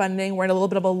 1 year of funding, we're in a little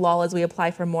bit of a lull as we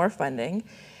apply for more funding,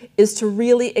 is to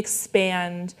really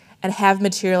expand and have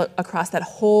material across that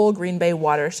whole Green Bay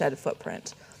watershed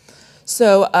footprint.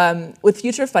 So with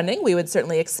future funding, we would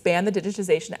certainly expand the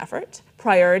digitization effort,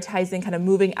 prioritizing kind of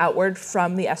moving outward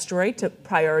from the estuary to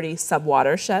priority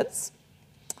subwatersheds.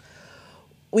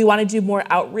 We want to do more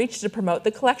outreach to promote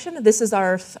the collection. This is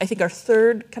I think our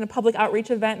third kind of public outreach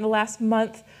event in the last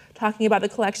month, talking about the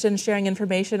collection, sharing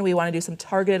information. We want to do some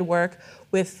targeted work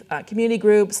with community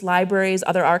groups, libraries,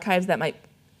 other archives that might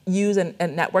use and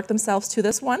network themselves to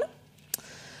this one.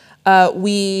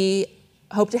 We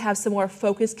hope to have some more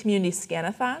focused community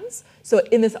scan-a-thons. So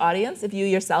in this audience, if you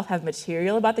yourself have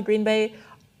material about the Green Bay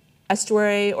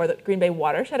Estuary or the Green Bay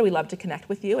watershed, we'd love to connect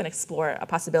with you and explore a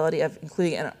possibility of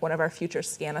including it in one of our future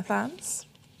scan-a-thons.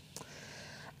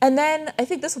 And then I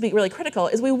think this will be really critical,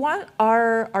 is we want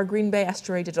our Green Bay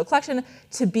Estuary digital collection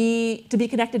to be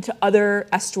connected to other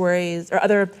estuaries or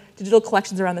other digital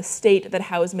collections around the state that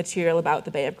house material about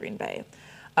the Bay of Green Bay.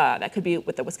 That could be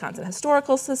with the Wisconsin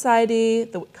Historical Society,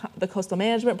 the Coastal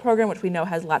Management Program, which we know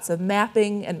has lots of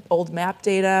mapping and old map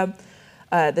data,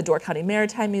 the Door County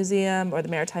Maritime Museum or the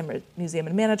Maritime Museum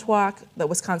in Manitowoc, the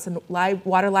Wisconsin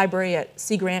Water Library at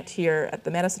Sea Grant here at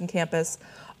the Madison campus,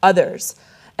 others.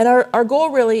 And our goal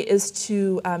really is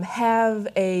to have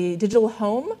a digital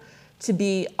home to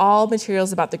be all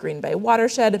materials about the Green Bay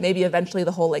watershed, maybe eventually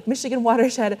the whole Lake Michigan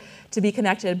watershed, to be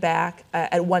connected back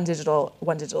at one digital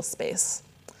space.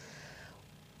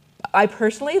 I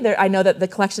personally, I know that the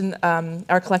collection,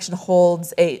 our collection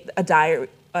holds a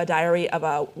diary of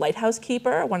a lighthouse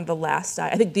keeper, one of the last,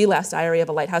 I think the last diary of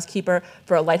a lighthouse keeper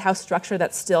for a lighthouse structure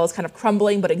that still is kind of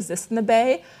crumbling but exists in the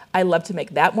Bay. I'd love to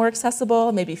make that more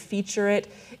accessible, maybe feature it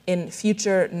in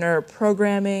future NER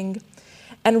programming.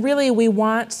 And really, we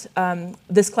want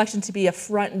this collection to be a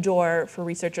front door for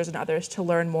researchers and others to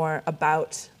learn more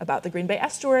about the Green Bay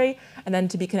Estuary, and then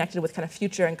to be connected with kind of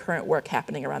future and current work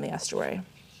happening around the estuary.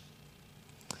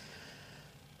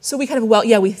 So we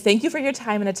we thank you for your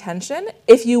time and attention.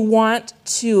 If you want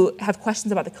to have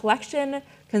questions about the collection,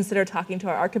 consider talking to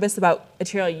our archivist about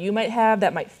material you might have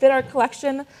that might fit our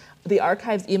collection. The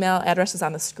archive's email address is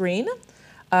on the screen.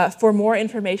 For more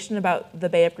information about the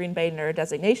Bay of Green Bay NER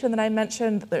designation that I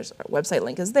mentioned, our website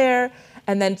link is there.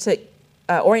 And then to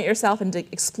orient yourself and to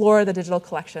explore the digital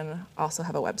collection, also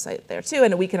have a website there too.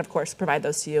 And we can, of course, provide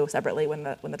those to you separately when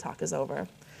the talk is over.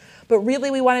 But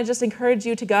really, we want to just encourage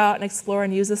you to go out and explore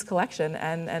and use this collection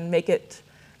and make it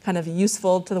kind of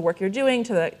useful to the work you're doing,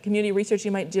 to the community research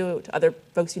you might do, to other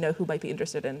folks you know who might be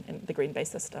interested in the Green Bay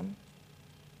system.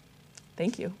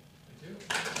 Thank you. Thank you.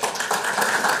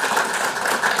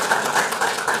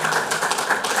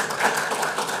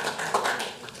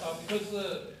 Because of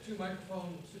the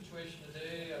two-microphone situation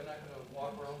today, I'm not going to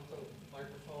walk around with the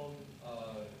microphone.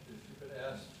 If you could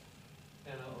ask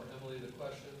Hannah or Emily the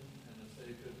question, and if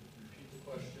they could repeat the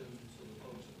question so the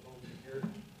folks at home can hear,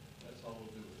 that's how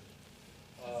we'll do it.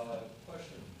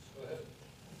 Questions? Go ahead.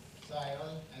 So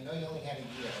I know you only had a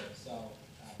year, so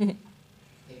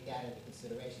take that into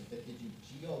consideration. But did you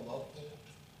geolocate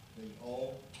the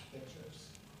old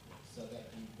pictures so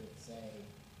that you could say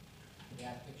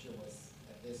that picture was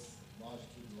at this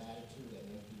longitude and latitude, and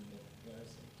then do the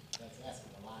comparison? That's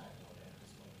asking a lot, I know that.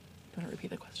 Do you want to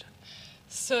repeat the question?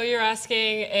 So you're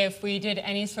asking if we did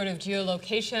any sort of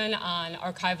geolocation on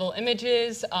archival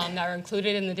images that are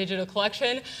included in the digital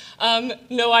collection.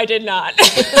 No, I did not.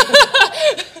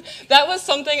 That was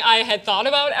something I had thought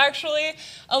about actually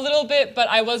a little bit, but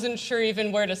I wasn't sure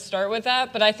even where to start with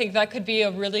that. But I think that could be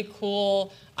a really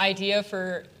cool idea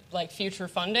for like future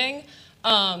funding.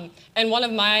 And one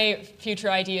of my future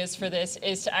ideas for this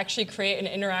is to actually create an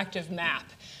interactive map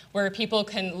where people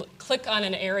can click on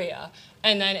an area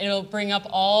and then it'll bring up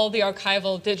all the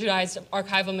digitized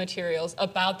archival materials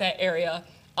about that area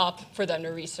up for them to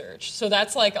research. So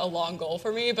that's like a long goal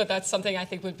for me, but that's something I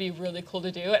think would be really cool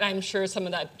to do. And I'm sure some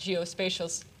of that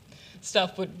geospatial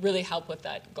stuff would really help with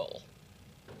that goal.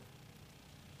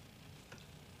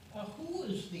 Who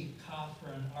is the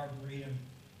Cochran Arboretum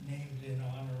named in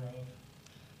honor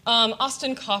of?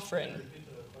 Austin Cochran.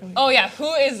 Oh yeah,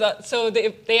 who is, so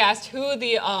they asked who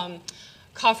the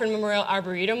Cochran Memorial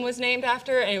Arboretum was named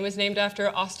after, and it was named after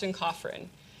Austin Cochran,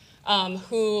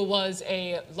 who was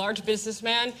a large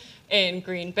businessman in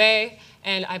Green Bay,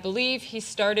 and I believe he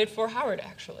started Fort Howard,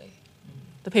 actually.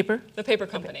 The paper? The paper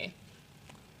company.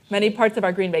 Many parts of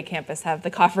our Green Bay campus have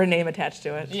the Cochran name attached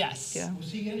to it. Yes. Yeah.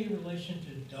 Was he any relation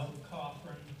to Doug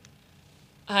Cochran?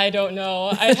 I don't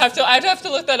know. I'd have to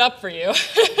look that up for you.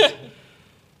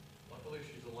 Luckily,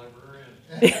 she's a librarian.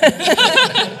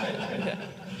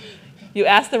 You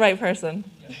asked the right person.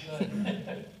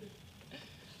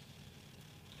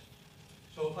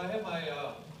 So if I have my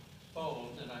phone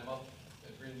and I'm up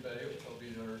at Green Bay, which I'll be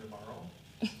there tomorrow,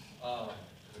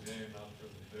 again, not for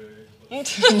the day, but,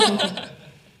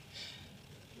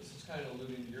 this is kind of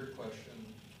alluding to your question.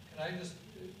 Can I just,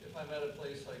 if I'm at a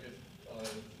place like is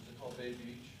it called Bay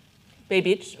Beach? Bay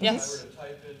Beach? Yes. If I were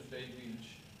to type in Bay Beach,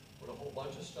 would a whole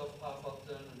bunch of stuff pop up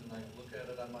then, and then I can look at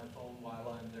it on my phone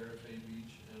while I'm there at Bay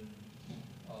Beach and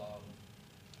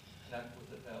connect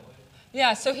with it that way?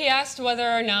 Yeah, so he asked whether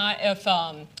or not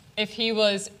if he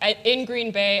was in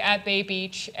Green Bay at Bay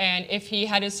Beach, and if he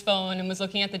had his phone and was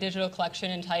looking at the digital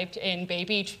collection and typed in Bay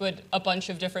Beach, would a bunch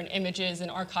of different images and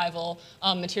archival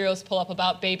materials pull up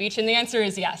about Bay Beach? And the answer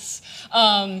is yes.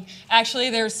 Actually,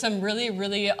 there's some really,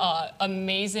 really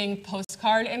amazing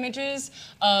postcard images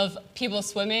of people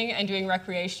swimming and doing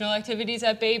recreational activities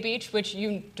at Bay Beach, which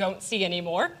you don't see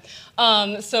anymore.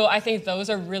 So I think those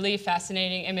are really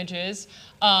fascinating images.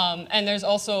 And there's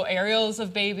also aerials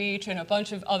of Bay Beach and a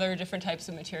bunch of other different types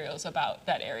of materials about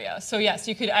that area. So yes,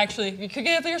 you could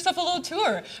give yourself a little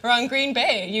tour around Green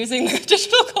Bay using the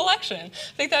digital collection.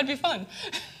 I think that'd be fun.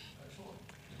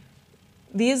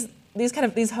 These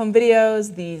home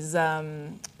videos, these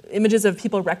images of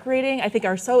people recreating, I think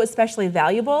are so especially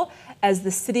valuable as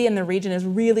the city and the region is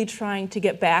really trying to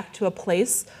get back to a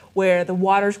place where the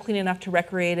water's clean enough to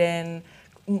recreate in.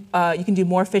 You can do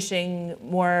more fishing,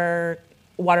 more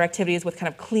water activities with kind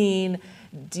of clean,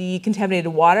 decontaminated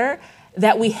water,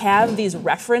 that we have these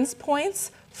reference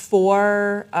points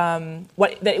for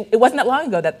it wasn't that long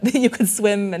ago that you could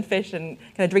swim and fish and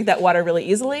kind of drink that water really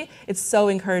easily. It's so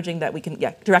encouraging that we can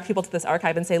direct people to this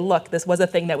archive and say, look, this was a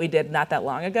thing that we did not that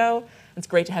long ago. It's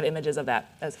great to have images of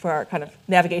that as for our kind of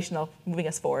navigational, moving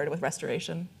us forward with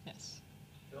restoration. Yes.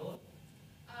 Philip?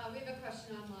 We have a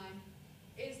question online.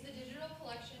 Is the digital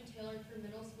collection tailored for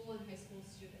middle school and high school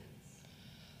students?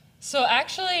 So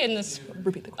actually in this,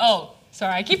 Repeat the question. oh,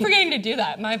 sorry, I keep forgetting to do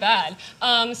that, my bad.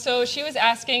 So she was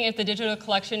asking if the digital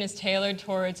collection is tailored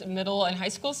towards middle and high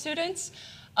school students.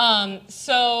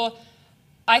 So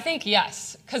I think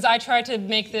yes, because I tried to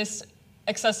make this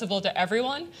accessible to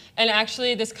everyone. And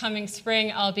actually this coming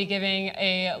spring, I'll be giving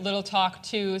a little talk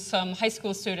to some high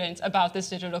school students about this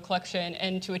digital collection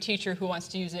and to a teacher who wants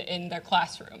to use it in their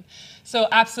classroom. So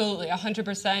absolutely,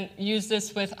 100% use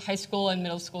this with high school and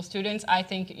middle school students. I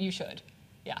think you should,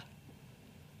 yeah.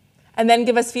 And then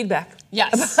give us feedback.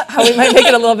 Yes. About how we might make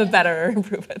it a little bit better or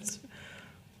improve it.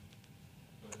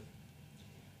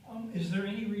 Is there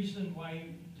any reason why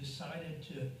you decided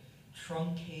to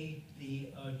truncate the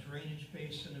drainage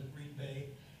basin of Green Bay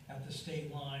at the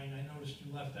state line? I noticed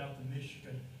you left out the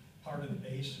Michigan part of the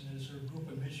basin. Is there a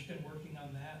group in Michigan working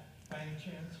on that by any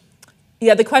chance?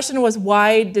 Yeah, the question was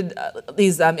why did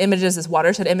these images, these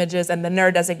watershed images, and the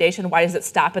NER designation, why does it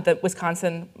stop at the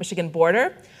Wisconsin-Michigan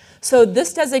border? So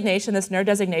this designation, this NER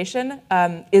designation,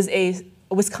 is a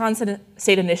Wisconsin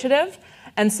state initiative.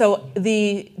 And so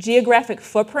the geographic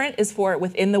footprint is for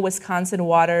within the Wisconsin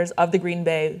waters of the Green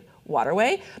Bay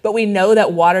waterway. But we know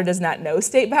that water does not know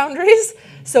state boundaries.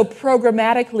 So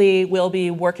programmatically, we'll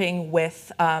be working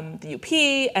with the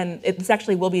UP, and it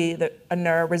actually will be a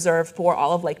NER reserve for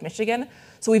all of Lake Michigan.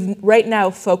 So we've right now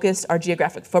focused our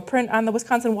geographic footprint on the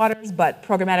Wisconsin waters, but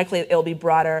programmatically it'll be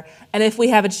broader. And if we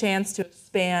have a chance to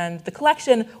expand the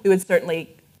collection, we would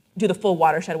certainly do the full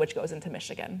watershed, which goes into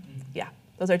Michigan. Yeah,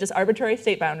 those are just arbitrary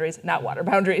state boundaries, not water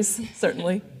boundaries,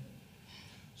 certainly.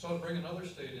 So to bring another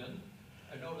state in,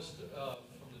 I noticed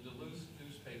from the Duluth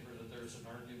newspaper that there's an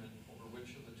argument over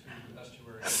which of the two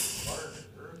estuaries is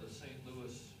larger, the St.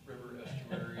 Louis River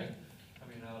estuary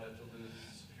coming out at Duluth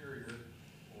Superior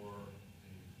or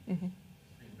the Green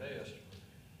Bay estuary.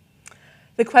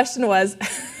 The question was,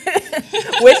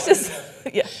 which is,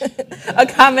 yeah, a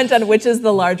comment on which is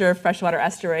the larger freshwater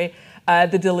estuary,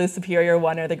 the Duluth Superior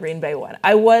one or the Green Bay one.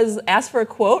 I was asked for a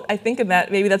quote, I think in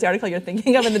that, maybe that's the article you're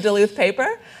thinking of in the Duluth paper.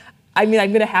 I mean,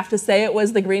 I'm gonna have to say it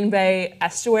was the Green Bay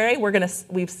estuary.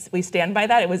 We stand by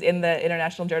that. It was in the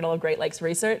International Journal of Great Lakes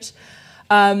Research.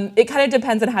 It kind of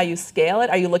depends on how you scale it.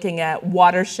 Are you looking at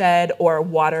watershed or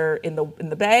water in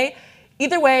the bay?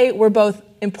 Either way, we're both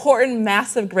important,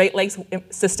 massive Great Lakes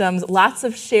systems, lots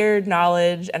of shared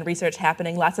knowledge and research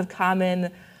happening, lots of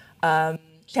common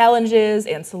challenges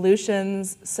and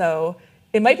solutions. So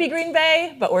it might be Green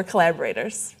Bay, but we're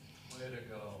collaborators. Way to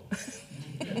go.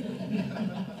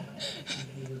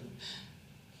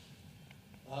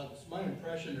 It's my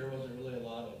impression there wasn't really a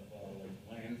lot of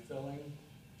like landfilling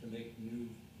to make new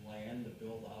land to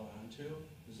build out onto.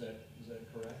 Is that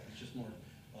correct? It's just more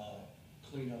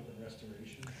cleanup and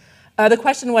restoration? The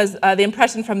question was, the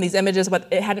impression from these images,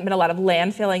 it hadn't been a lot of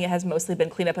landfilling, it has mostly been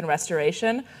cleanup and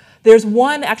restoration. There's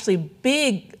one actually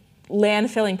big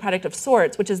landfilling project of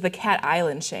sorts, which is the Cat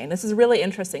Island chain. This is really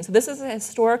interesting. So this is a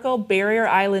historical barrier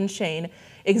island chain,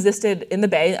 existed in the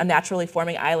bay, a naturally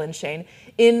forming island chain,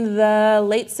 in the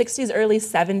late 60s, early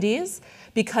 70s,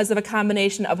 because of a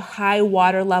combination of high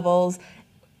water levels,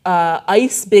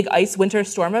 big ice winter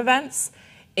storm events,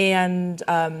 and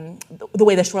the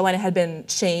way the shoreline had been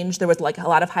changed, there was like a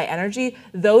lot of high energy.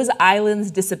 Those islands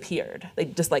disappeared. They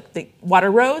just like the water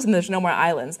rose and there's no more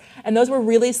islands. And those were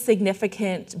really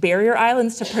significant barrier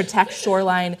islands to protect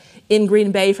shoreline in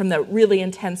Green Bay from the really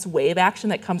intense wave action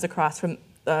that comes across from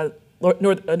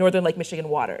northern Lake Michigan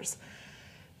waters.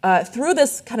 Through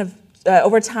this kind of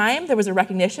over time, there was a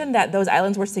recognition that those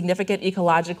islands were significant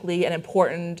ecologically and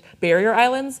important barrier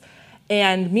islands.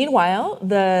 And meanwhile,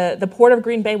 the Port of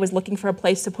Green Bay was looking for a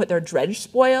place to put their dredge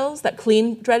spoils, that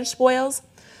clean dredge spoils.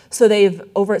 So they've,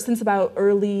 since about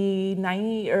early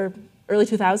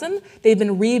 2000, they've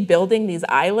been rebuilding these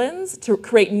islands to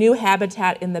create new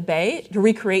habitat in the bay, to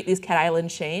recreate these Cat Island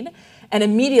chain. And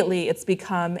immediately it's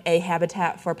become a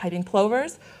habitat for piping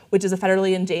plovers, which is a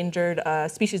federally endangered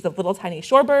species of little tiny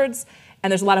shorebirds. And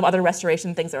there's a lot of other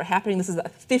restoration things that are happening. This is a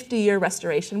 50-year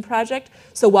restoration project.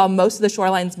 So while most of the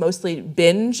shoreline's mostly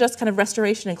been just kind of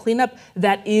restoration and cleanup,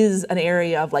 that is an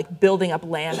area of like building up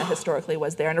land that historically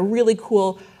was there, and a really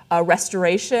cool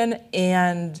restoration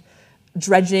and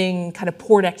dredging kind of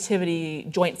port activity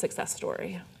joint success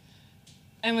story.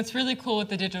 And what's really cool with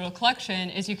the digital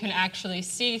collection is you can actually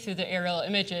see through the aerial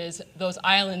images those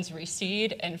islands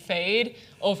recede and fade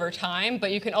over time,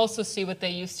 but you can also see what they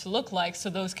used to look like,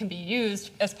 so those can be used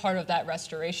as part of that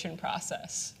restoration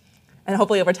process. And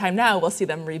hopefully over time now, we'll see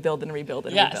them rebuild and rebuild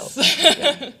and yes. rebuild.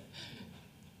 Yeah.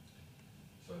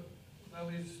 So that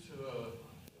leads to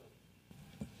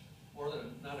more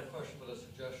than not a question, but a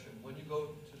suggestion. When you go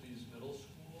to these middle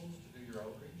schools to do your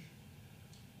outreach,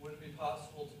 would it be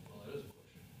possible to, well, that is a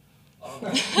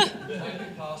question. Might it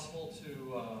be possible to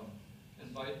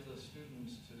invite the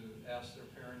students to ask their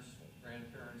parents,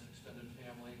 grandparents, extended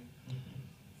family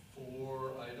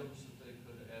for items that they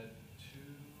could add to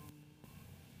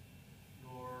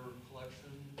your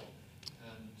collection?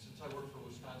 And since I work for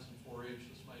Wisconsin 4-H,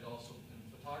 this might also, in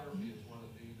photography, is one of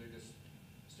the biggest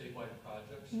statewide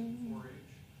projects in 4-H.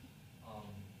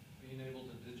 Being able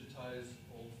to digitize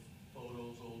old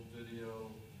photos, old video,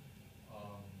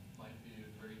 might be a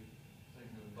great thing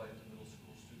to invite the middle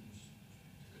school students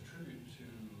to contribute to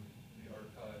the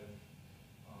archive,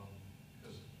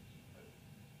 because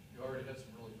you already had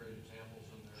some really great examples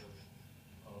in there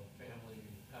of family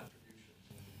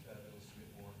contributions, and that illustrate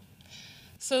more.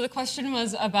 So the question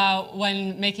was about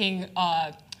when making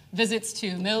visits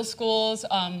to middle schools,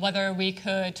 whether we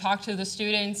could talk to the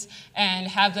students and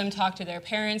have them talk to their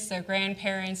parents, their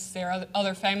grandparents, their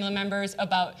other family members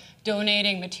about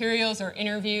donating materials or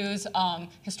interviews,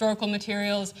 historical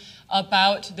materials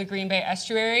about the Green Bay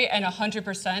Estuary, and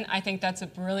 100%, I think that's a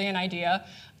brilliant idea.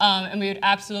 And we would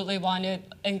absolutely want to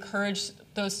encourage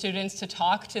those students to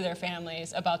talk to their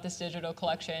families about this digital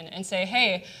collection and say,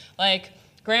 hey, like,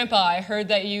 Grandpa, I heard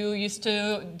that you used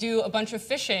to do a bunch of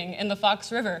fishing in the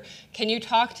Fox River. Can you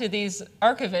talk to these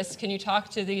archivists? Can you talk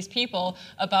to these people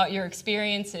about your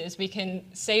experiences? We can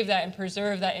save that and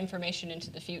preserve that information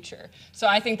into the future. So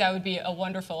I think that would be a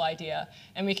wonderful idea.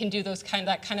 And we can do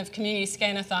that kind of community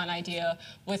scan-a-thon idea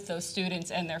with those students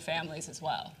and their families as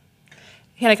well.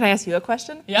 Hannah, can I ask you a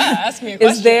question? Yeah, ask me a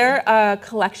question. Is there a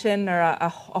collection or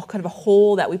a kind of a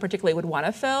hole that we particularly would want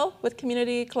to fill with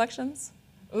community collections?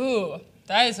 Ooh,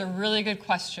 that is a really good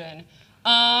question.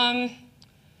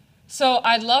 So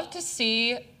I'd love to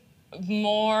see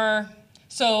more.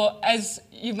 So as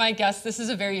you might guess, this is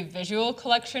a very visual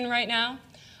collection right now.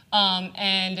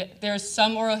 And there's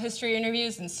some oral history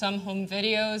interviews and some home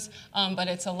videos, but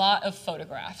it's a lot of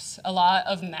photographs, a lot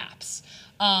of maps.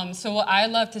 So what I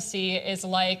love to see is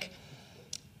like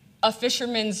a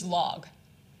fisherman's log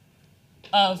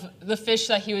of the fish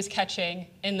that he was catching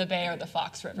in the Bay or the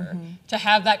Fox River, to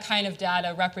have that kind of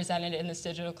data represented in this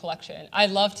digital collection.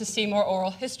 I'd love to see more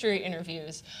oral history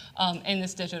interviews in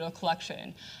this digital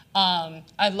collection.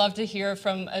 I'd love to hear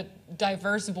from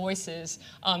diverse voices,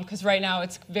 because right now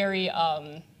it's very,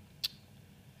 let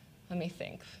me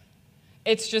think.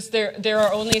 It's just there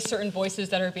are only certain voices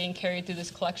that are being carried through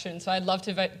this collection, so I'd love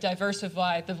to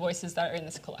diversify the voices that are in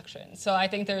this collection. So I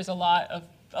think there's a lot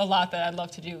that I'd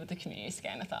love to do with the community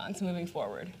scan-a-thons moving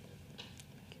forward.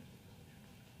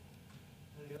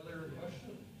 Any other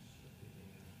questions?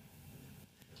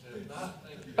 If not,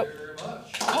 thank you very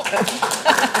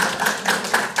much.